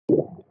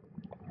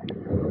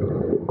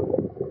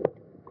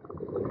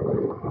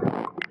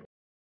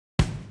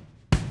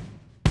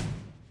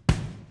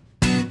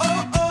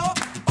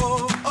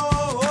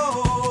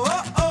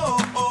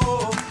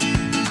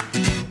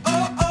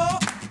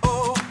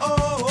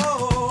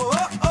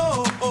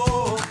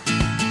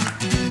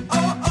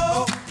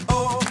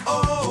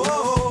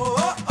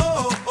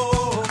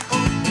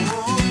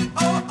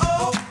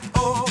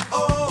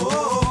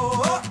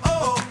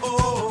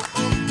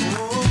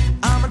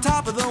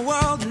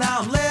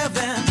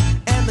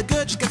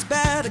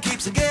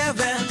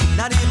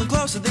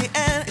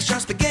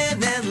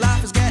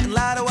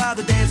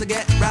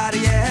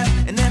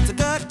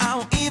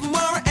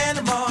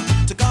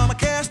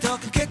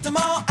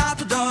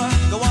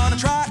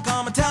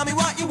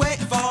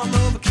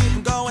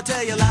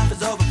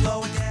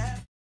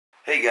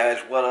Hey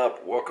guys, what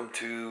up? Welcome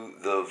to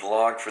the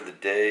vlog for the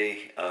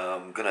day.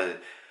 I'm gonna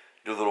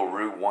do a little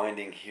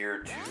rewinding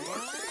here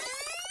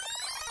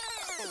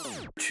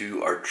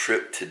to our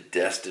trip to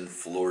Destin,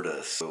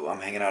 Florida. So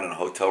I'm hanging out in a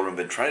hotel room.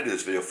 Been trying to do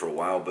this video for a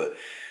while, but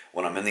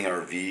when I'm in the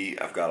RV,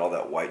 I've got all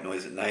that white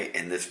noise at night.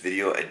 And this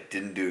video, I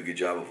didn't do a good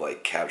job of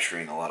like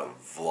capturing a lot of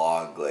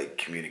vlog like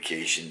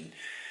communication.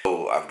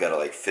 So I've got to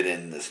like fit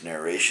in this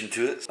narration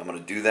to it. So I'm gonna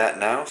do that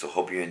now. So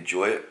hope you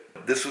enjoy it.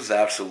 This was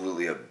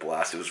absolutely a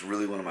blast. It was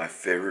really one of my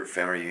favorite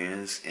family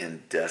reunions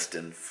in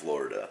Destin,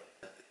 Florida.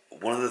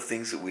 One of the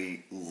things that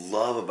we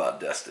love about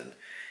Destin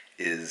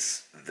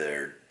is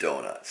their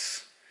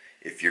donuts.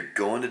 If you're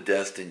going to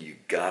Destin, you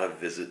gotta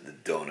visit the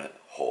donut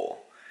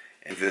hole.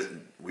 And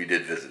we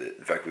did visit it.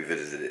 In fact, we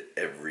visited it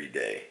every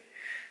day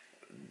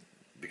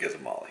because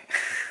of Molly.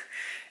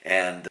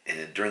 and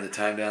during the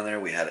time down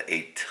there, we had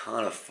a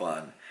ton of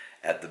fun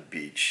at the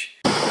beach.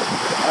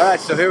 All right,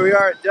 so here we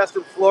are at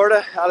Destin,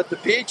 Florida, out at the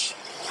beach.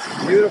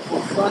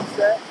 Beautiful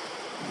sunset.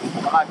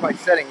 I'm not quite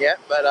setting yet,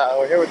 but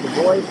we're here with the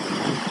boys.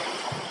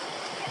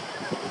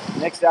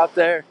 Nick's out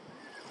there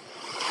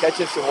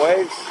catching some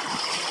waves.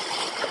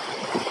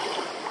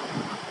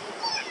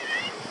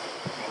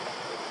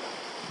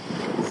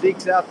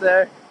 Zeke's out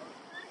there.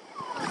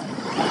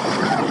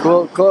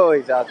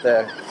 Chloe's out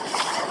there.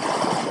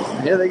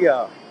 And here they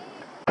go.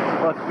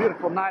 Well, it's a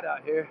beautiful night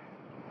out here.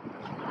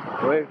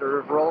 The waves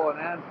are rolling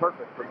in,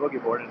 perfect for boogie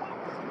boarding.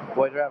 The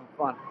boys are having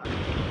fun.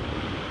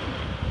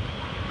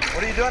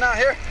 What are you doing out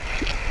here?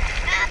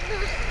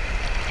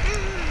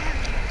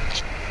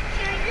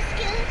 Trying the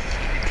skills.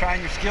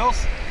 Trying your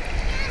skills?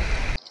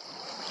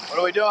 What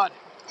are we doing?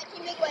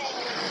 Catching big waves.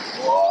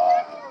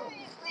 Whoa!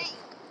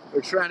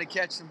 We're trying to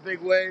catch some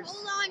big waves.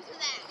 Hold on to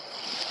that.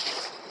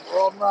 We're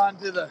holding on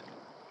to the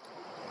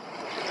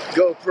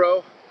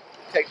GoPro.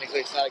 Technically,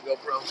 it's not a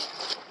GoPro.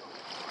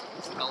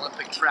 It's an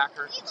Olympic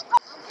tracker.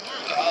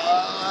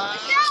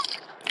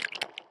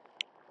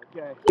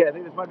 Okay, I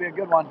think this might be a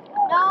good one.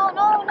 No.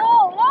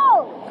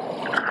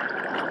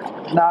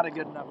 Not a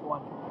good enough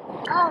one.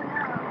 Oh no.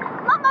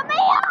 Mamma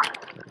mia!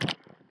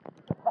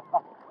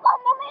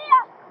 Mamma mia!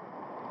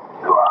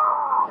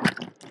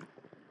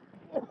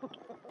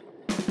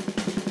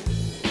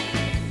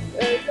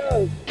 There he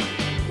goes.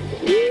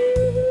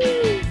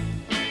 Woo-hoo.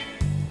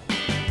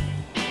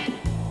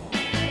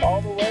 All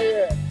the way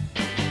in.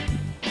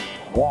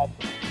 That's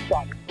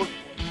Stung.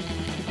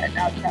 And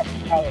now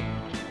Captain Tyler.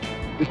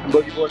 This is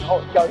boogie board.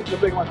 Oh, Kelly, this is a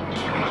big one.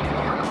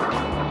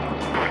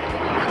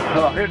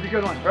 Oh, here's a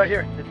good one right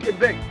here. It's getting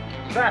big.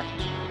 Fast.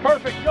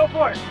 Perfect. Go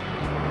for it.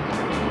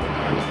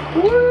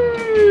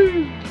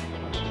 Woo!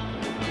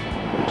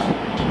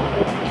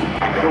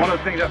 So one of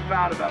the things I've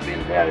found about being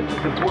a dad is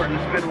it's important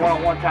to spend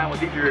one-on-one time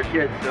with each of your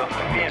kids. So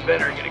me and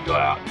Ben are going to go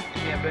out.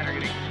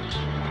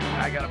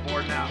 I got a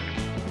board now.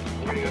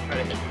 We're going to go try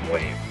to hit some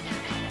waves.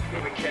 See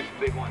if we can catch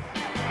the big ones.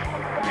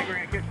 Think we're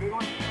going to catch big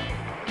ones?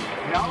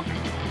 No?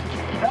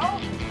 No?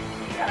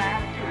 You got to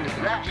have to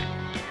do that.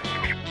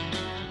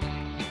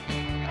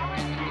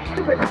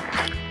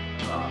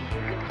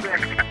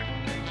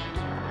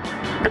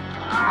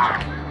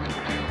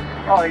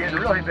 Oh, they're getting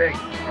really big.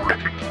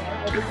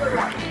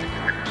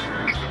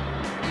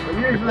 But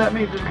usually that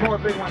means there's more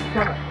big ones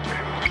coming.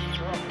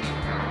 So,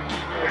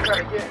 try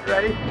to get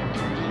ready.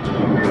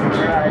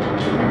 Alright.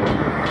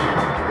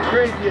 It's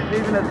crazy is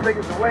even as big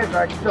as the waves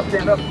are, I can still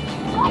stand up.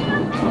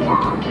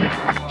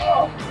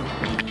 Oh.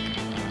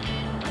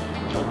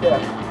 Okay.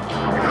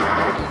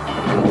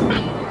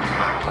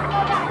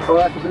 Oh,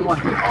 that's a big one.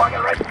 Oh, I got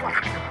it right this one.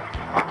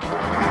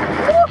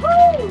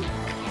 Woohoo!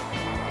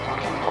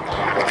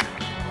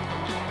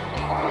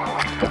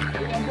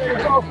 There you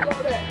go,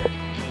 float it.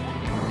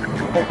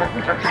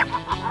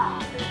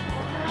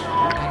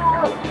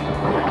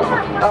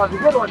 That was a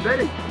good one,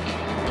 Betty.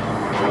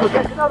 We'll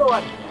catch another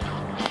one.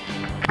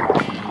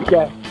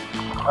 Okay.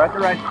 We're at the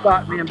right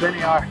spot, me and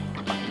Benny are.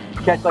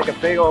 Catch like a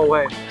big old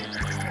wave.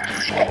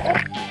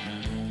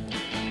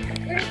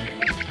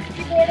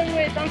 We're boarding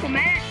with Uncle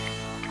Matt.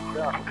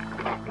 So, I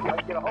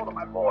can get a hold of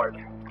my board.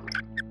 Oh,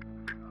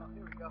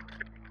 here we go.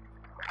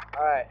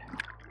 Alright.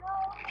 No,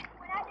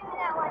 we're not doing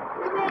that one.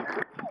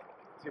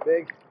 Too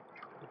big?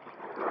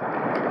 I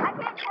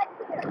can't catch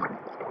here.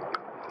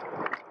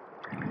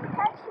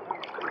 Catch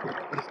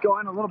here. Just go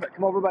in a little bit.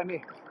 Come over by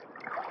me.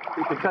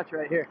 You can touch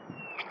right here.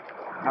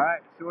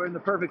 Alright, so we're in the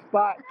perfect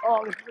spot.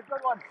 Oh, this is a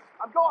good one.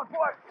 I'm going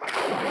for it.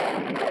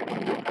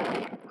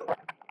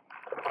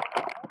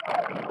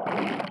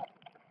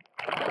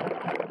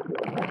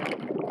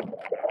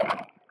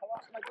 I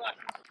lost my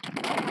glasses.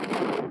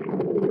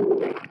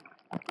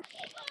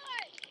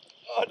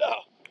 Oh no.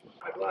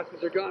 My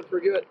glasses are gone for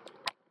good.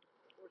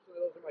 Fortunately,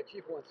 those are my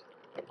cheap ones.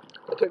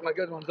 I took my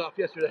good ones off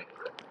yesterday.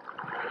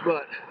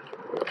 But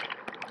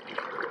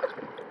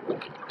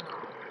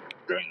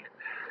dang it.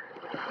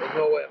 There's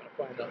no way I'm gonna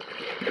find those.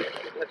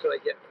 That's what I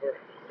get for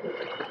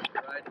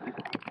riding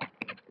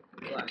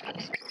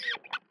glasses.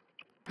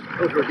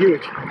 Those were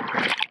huge.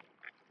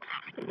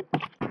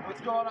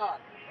 What's going on?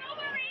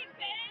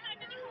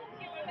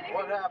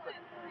 What happened?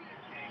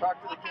 Talk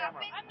to the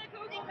camera. I'm the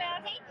Google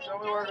Maps. Show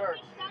me where it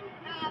hurts.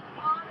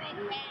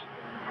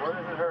 Where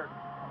does it hurt?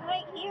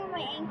 Right here,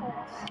 my ankles.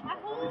 My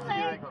whole Let me see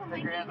your leg ankles. from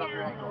Take your hands off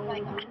your ankles.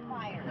 like on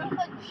fire. There's a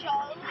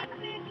jellyfish.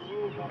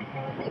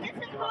 This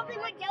is probably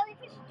what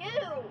jellyfish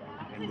do.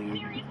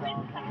 Seriously.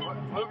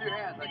 Move your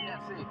hands. I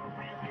can't see.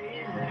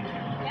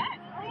 Yes.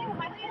 Oh,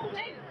 my hands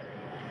too.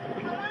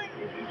 Come on.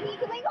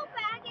 Can we go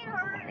back? It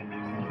hurts.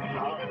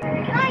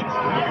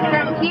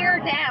 From here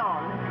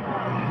down.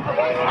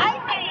 I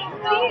think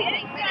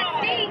it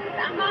stings.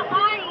 I'm not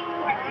lying.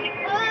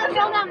 I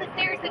fell down the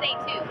stairs today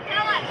too.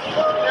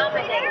 Not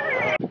my day.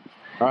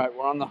 All right,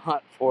 we're on the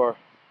hunt for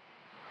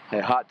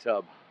a hot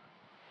tub.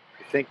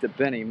 We think that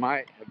Benny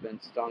might have been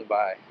stung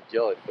by a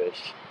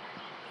jellyfish.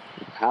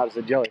 How does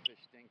the jellyfish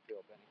sting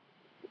feel, Benny?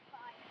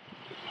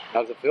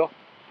 How does it feel?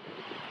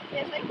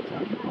 Yes, I think so.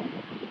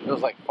 It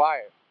feels like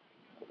fire.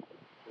 It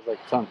feels like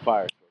it's on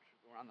fire. So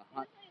we're on the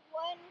hunt.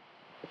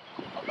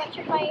 A bunch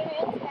of fire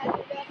ants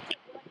gathered up to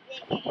one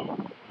big ant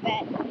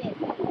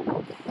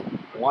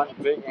bit. One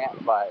big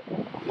ant bite. I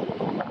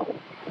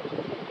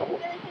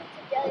really think it's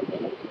a jellyfish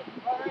because it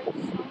burns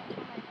so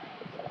much.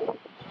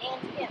 And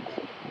ants can't live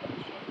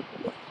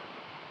in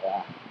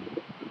Yeah.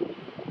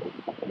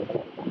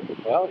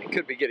 Well, he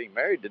could be getting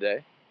married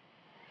today.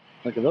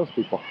 Look at those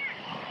people.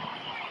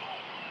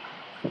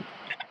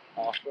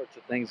 All sorts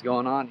of things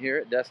going on here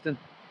at Destin.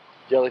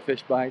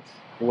 Jellyfish bites,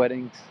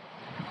 weddings,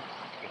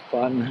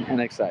 fun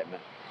and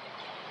excitement.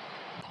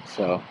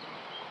 So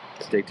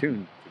stay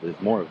tuned for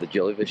more of the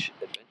jellyfish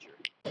adventure.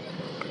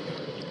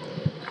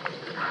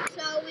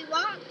 So we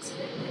walked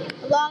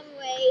a long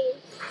ways.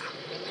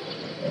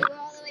 We're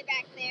all the way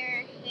back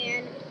there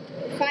and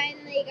we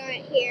finally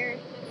got here.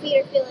 My feet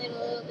are feeling a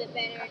little bit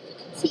better. You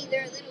can see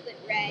they're a little bit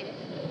red.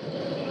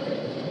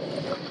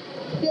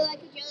 I feel like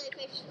a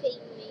jellyfish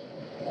stinged me.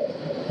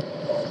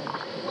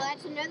 Well,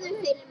 that's another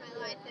thing in my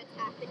life that's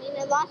happening.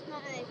 I lost my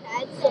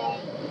iPad, so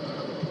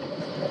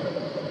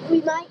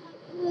we might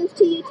move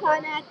to Utah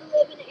and I have to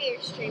live in an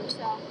Airstream,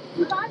 so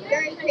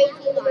very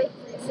crazy life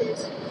this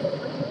is.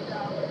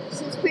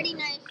 This is pretty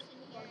nice in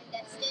here in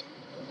Destin.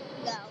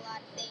 We got a lot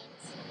of things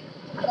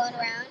going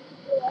around.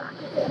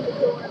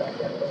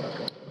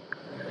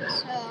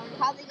 So I'm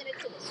probably gonna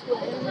take a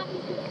swim. My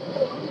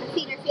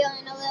feet are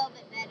feeling a little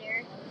bit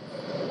better.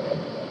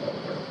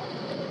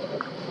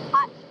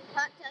 Hot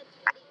tub's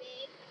pretty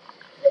big.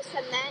 Goes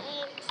from that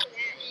end to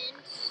that end.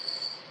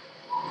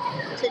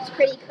 So it's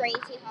pretty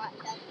crazy hot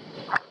tub.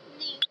 What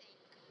do you think?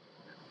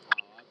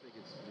 Oh, I think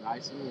it's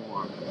nice and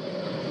warm.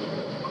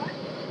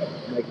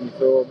 Making you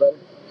feel a little better?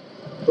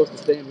 I'm supposed to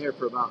stay in here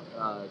for about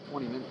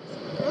 20 minutes.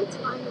 That's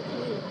fine with me.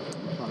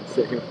 You want to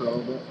sit here for a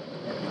little bit?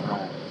 All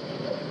right.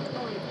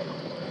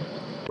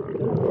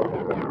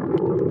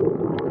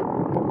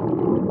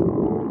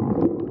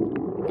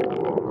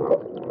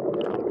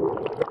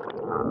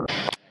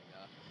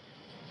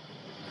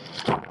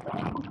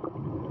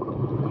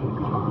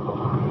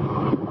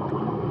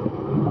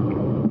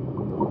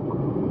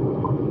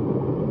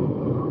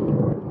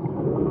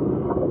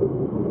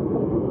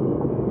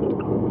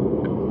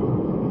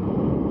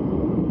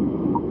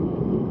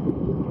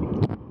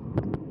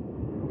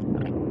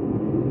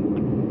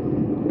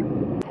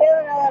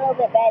 Feeling a little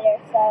bit better,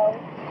 so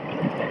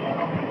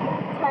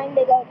time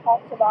to go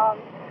talk to Mom.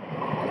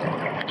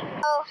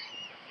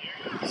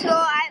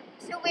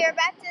 So we were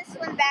about to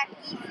swim back.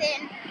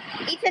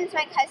 Ethan's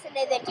my cousin,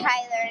 and then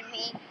Tyler and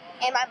me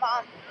and my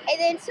mom. And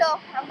then so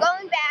I'm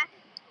going back,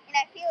 and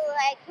I feel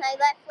like my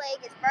left leg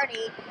is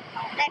burning,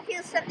 and I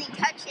feel something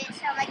touch it.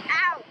 So I'm like,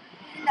 ow!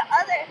 And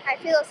I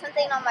feel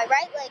something on my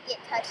right leg get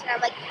touched, and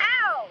I'm like,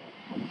 ow!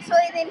 So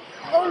then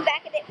going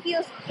back, and it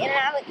feels, and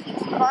now it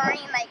keeps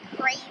burning like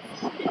crazy.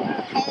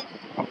 And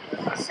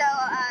so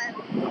I'm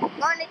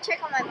going to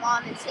check on my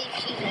mom and see if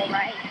she's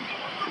alright.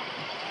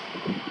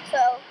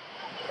 So,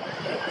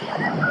 are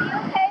you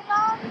okay,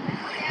 Mom?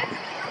 Yes.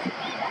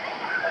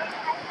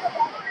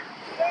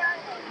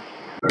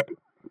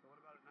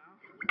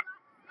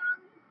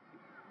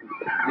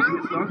 Did you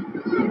get stung?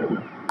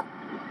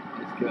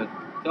 That's good.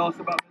 Tell us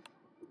about this.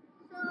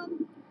 So,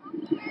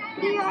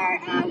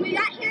 we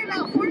got here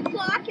about 4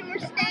 o'clock and we're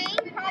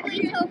staying probably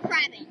till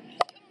crabbing.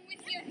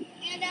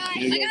 And I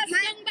got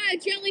stung by a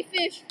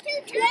jellyfish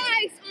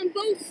twice on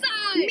both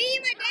sides. Me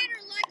and my dad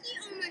are lucky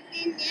on my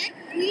fin neck.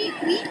 We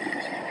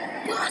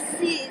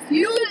bosses.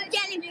 No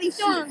jellyfish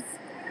stung.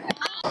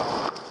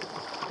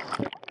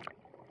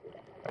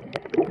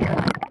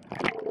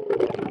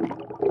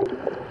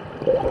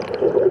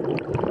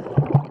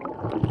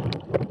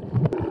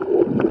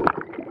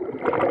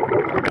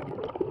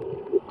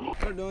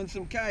 We're doing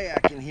some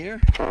kayaking here.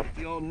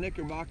 The old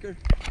Knickerbocker.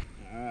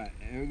 All right,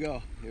 here we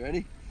go. You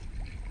ready?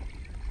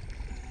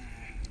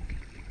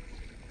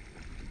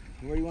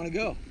 Where do you want to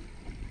go?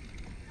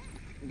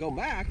 Go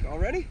back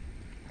already?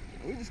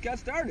 We just got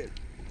started.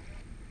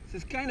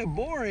 This is kind of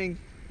boring.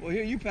 Well,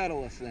 here, you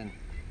paddle us then.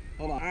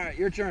 Hold on. All right,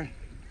 your turn.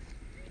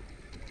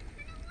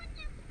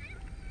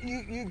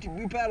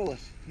 You paddle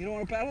us. You don't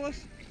want to paddle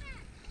us?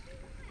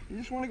 You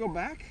just want to go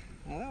back?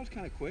 Oh, that was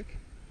kind of quick.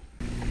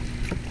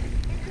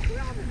 I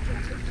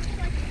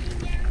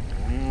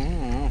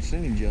don't see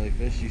any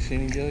jellyfish. You see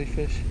any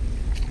jellyfish?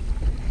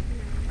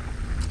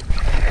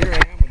 Here I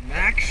am with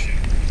Max.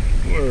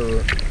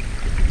 We're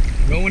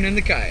going in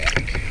the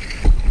kayak.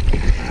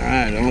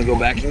 Alright, I'm gonna go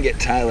back and get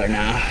Tyler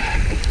now.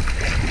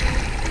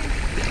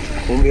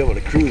 We'll be able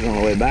to cruise on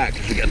the way back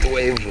because we got the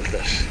waves with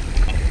us.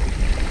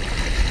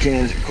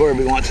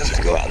 Corby wants us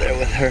to go out there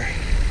with her.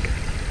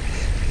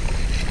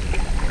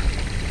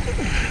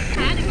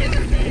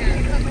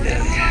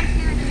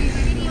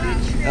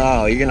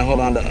 Oh, you're gonna hold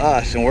on to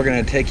us and we're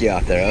gonna take you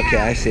out there. Okay,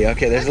 I see.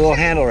 Okay, there's a little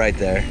handle right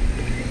there.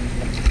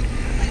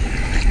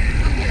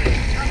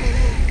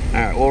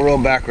 Alright, we'll roll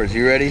backwards.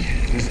 You ready,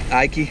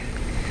 Ike?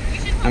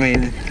 I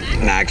mean,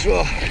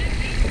 Maxwell.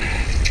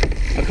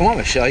 Oh, come on,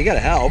 Michelle, you gotta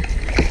help.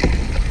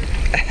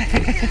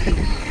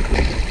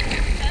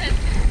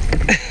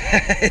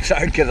 It's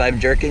hard because I'm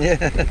jerking you.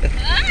 What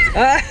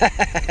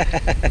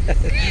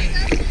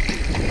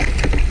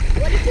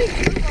if we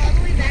move all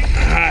the way back?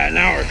 Alright,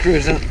 now we're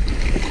cruising.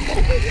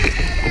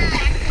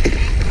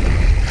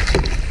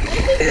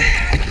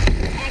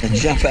 And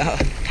jump out.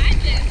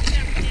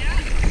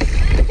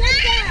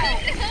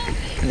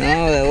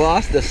 No, they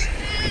lost us.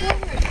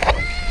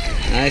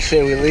 I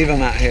say we leave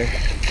them out here.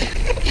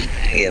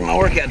 I get my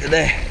workout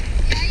today.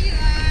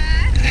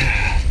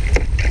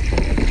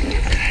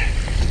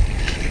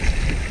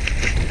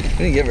 We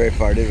didn't get very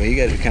far, did we? You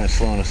guys were kind of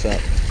slowing us up.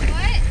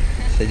 What?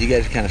 Said you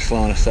guys were kind of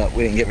slowing us up.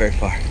 We didn't get very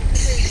far.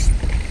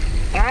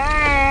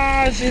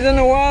 Ah, she's in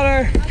the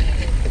water.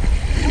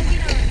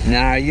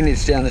 Nah, you need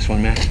to stay on this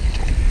one, man.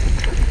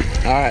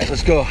 All right,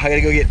 let's go. I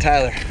gotta go get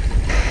Tyler.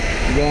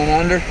 You going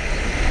under?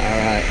 All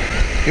right.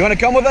 You want to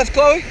come with us,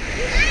 Chloe?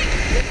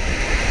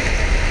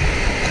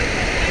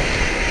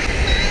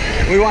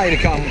 We want you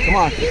to come. Come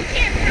on.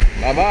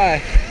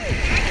 Bye-bye.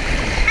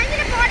 I'm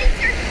gonna body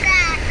surf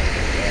back.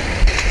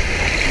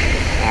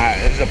 All right,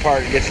 this is the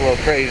part that gets a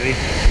little crazy.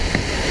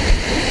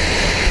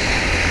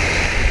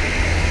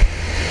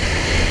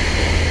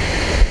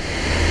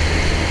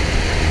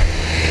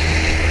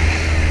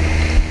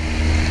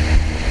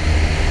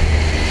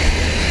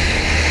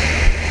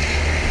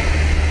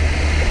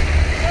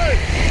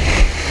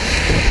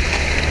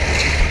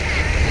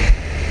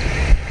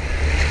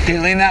 Okay,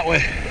 lean that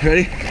way.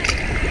 Ready?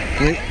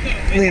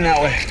 Lean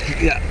that way.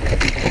 Yeah.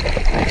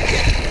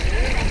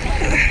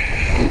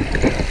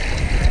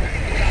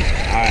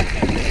 All right.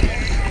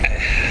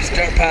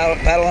 Start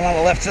paddling on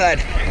the left side.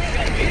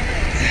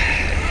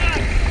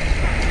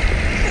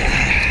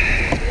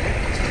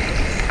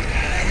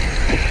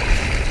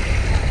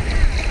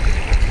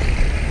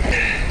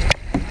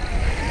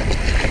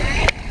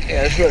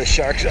 Yeah, this is where the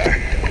sharks are.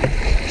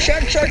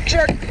 Shark, shark,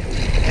 shark.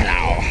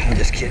 No, I'm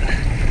just kidding.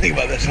 Think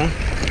about this, huh?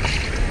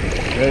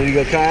 Ready to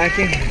go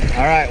kayaking?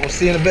 All right, we'll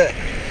see you in a bit.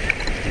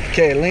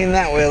 Okay, lean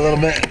that way a little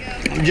bit.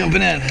 I'm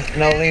jumping in.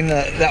 No, lean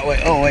that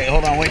way. Oh, wait,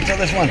 hold on. Wait till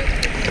this one.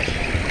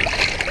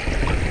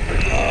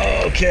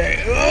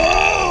 Okay.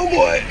 Oh,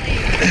 boy.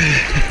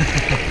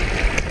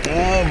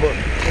 Oh, boy.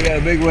 We got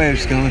a big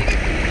waves coming.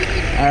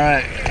 All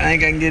right, I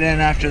think I can get in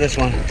after this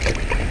one.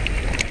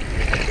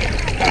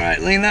 All right,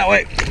 lean that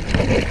way.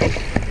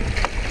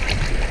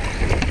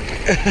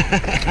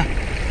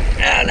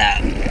 Oh, no.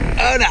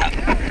 Oh, no.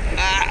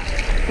 Ah.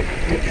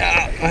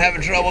 I'm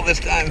having trouble this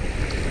time.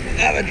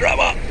 Having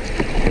trouble.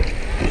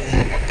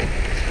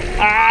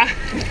 Ah.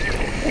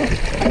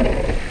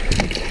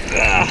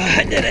 Oh,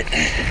 I did it.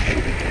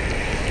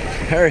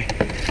 Hurry,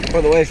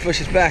 before the waves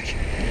push us back.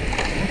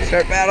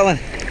 Start paddling.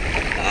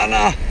 Oh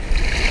no.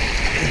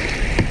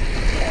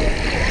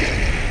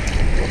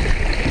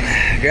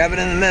 Grab it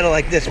in the middle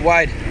like this,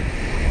 wide.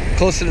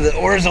 Closer to the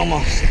oars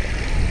almost.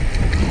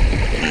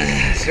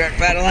 Start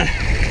paddling.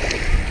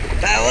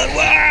 Paddling.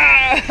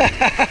 Wow!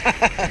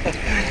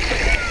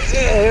 Oh,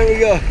 there we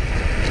go.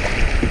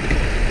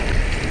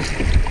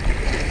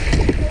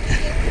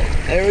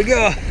 There we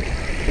go.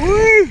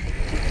 Woo!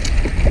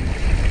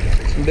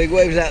 Some big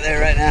waves out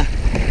there right now.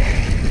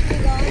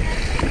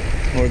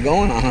 We're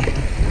going on them.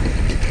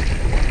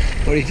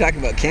 What are you talking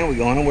about? Can't we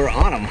go on them? We're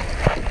on them.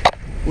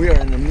 We are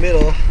in the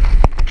middle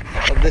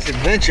of this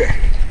adventure.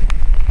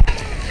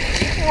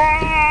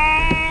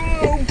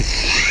 Wow!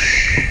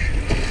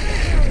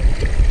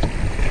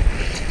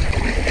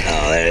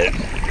 Oh, there it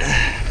is.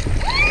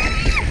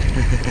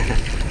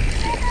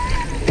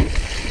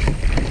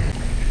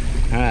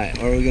 All right,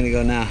 where are we gonna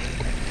go now?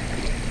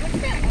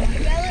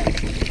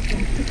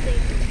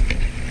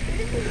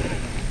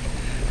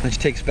 Why don't you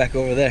take us back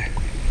over there?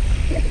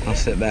 I'll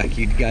sit back.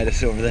 You guide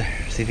us over there.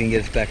 See if you can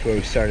get us back to where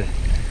we started.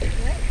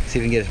 What? See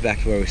if you can get us back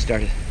to where we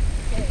started.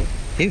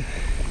 You?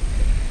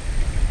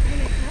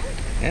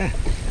 Yeah.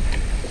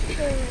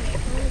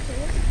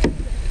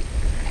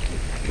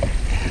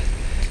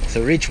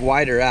 So reach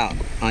wider out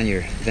on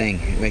your thing.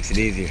 It makes it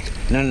easier.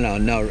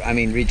 No. I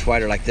mean reach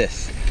wider like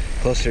this.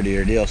 Closer to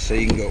your deal so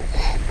you can go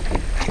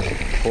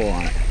pull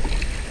on it.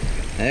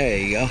 There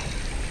you go.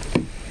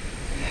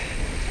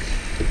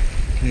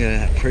 Look at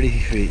that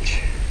pretty beach.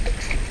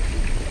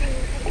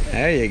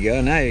 There you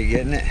go. Now you're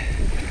getting it.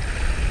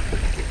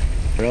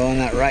 We're on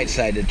that right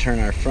side to turn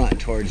our front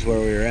towards where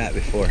we were at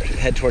before.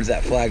 Head towards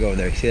that flag over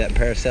there. See that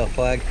parasail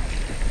flag?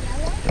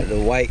 The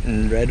white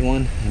and red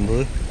one and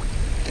blue.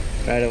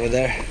 Right over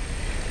there.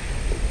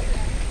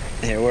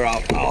 Here,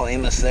 I'll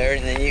aim us there,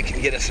 and then you can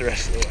get us the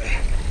rest of the way.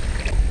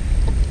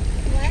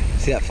 What?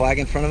 See that flag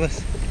in front of us?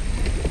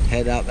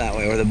 Head out that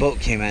way, where the boat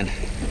came in.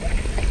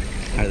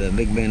 Or the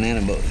big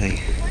banana boat thing.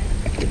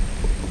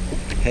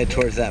 Head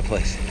towards that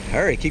place.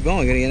 Hurry, keep going.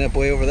 We're gonna end up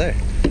way over there.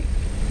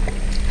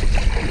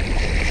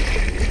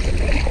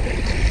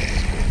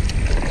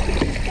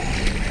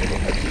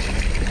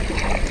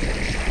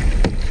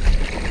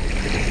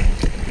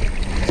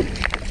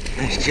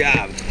 Nice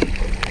job.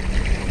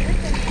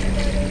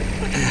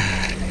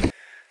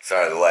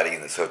 Sorry, the lighting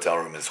in this hotel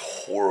room is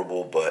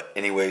horrible, but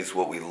anyways,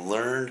 what we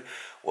learned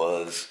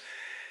was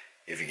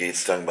if you get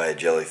stung by a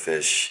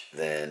jellyfish,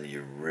 then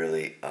you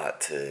really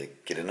ought to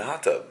get in a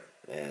hot tub.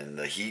 And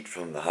the heat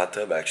from the hot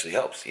tub actually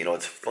helps. You know,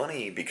 it's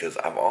funny because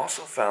I've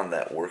also found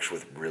that works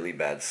with really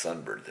bad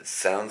sunburn. That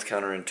sounds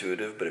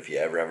counterintuitive, but if you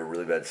ever have a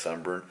really bad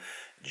sunburn,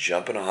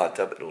 jump in a hot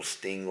tub. It'll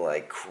sting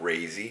like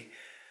crazy.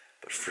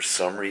 But for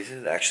some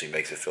reason, it actually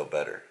makes it feel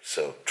better.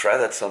 So try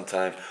that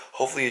sometime.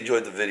 Hopefully you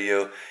enjoyed the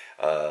video.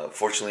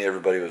 Fortunately,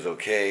 everybody was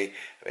okay.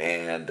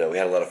 And we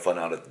had a lot of fun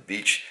out at the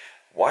beach.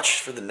 Watch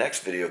for the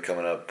next video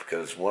coming up,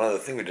 because one other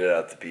thing we did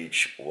out at the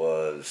beach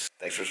was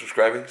thanks for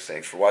subscribing,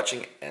 thanks for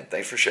watching, and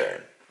thanks for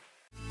sharing.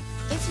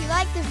 If you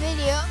like the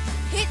video,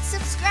 hit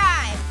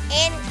subscribe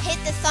and hit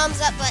the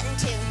thumbs up button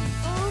too.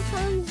 Oh,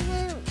 thumbs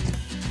up.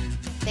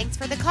 Thanks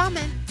for the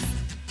comment.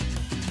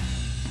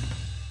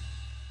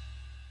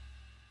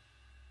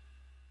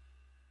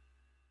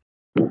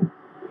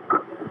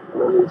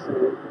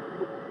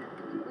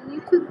 When you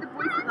took the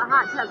voice of the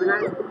hot tub and I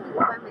was completely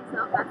by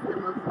myself, that's the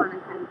most fun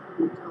I've had from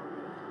you told me.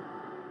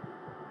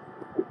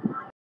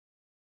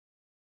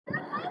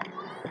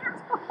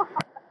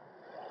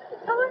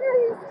 How long are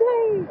you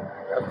staying?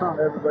 I found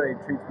everybody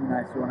treats me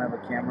nice. You want to have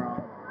a camera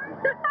on.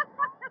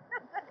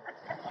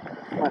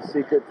 My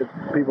secret to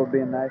people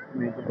being nice to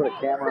me is to put a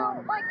camera on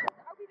them. Like,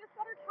 we just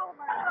got our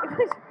telemark.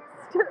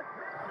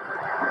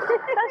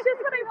 That's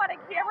just when I want a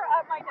camera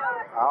up my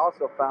nose. I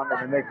also found that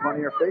they make fun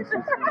of your faces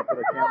when you put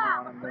a camera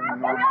on them. Then you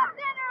know.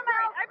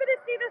 I'm going to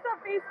see this on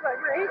Facebook,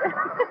 right?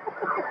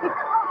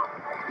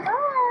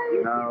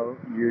 Bye. No,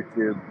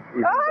 YouTube.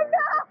 Oh, no,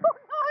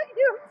 not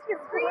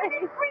YouTube.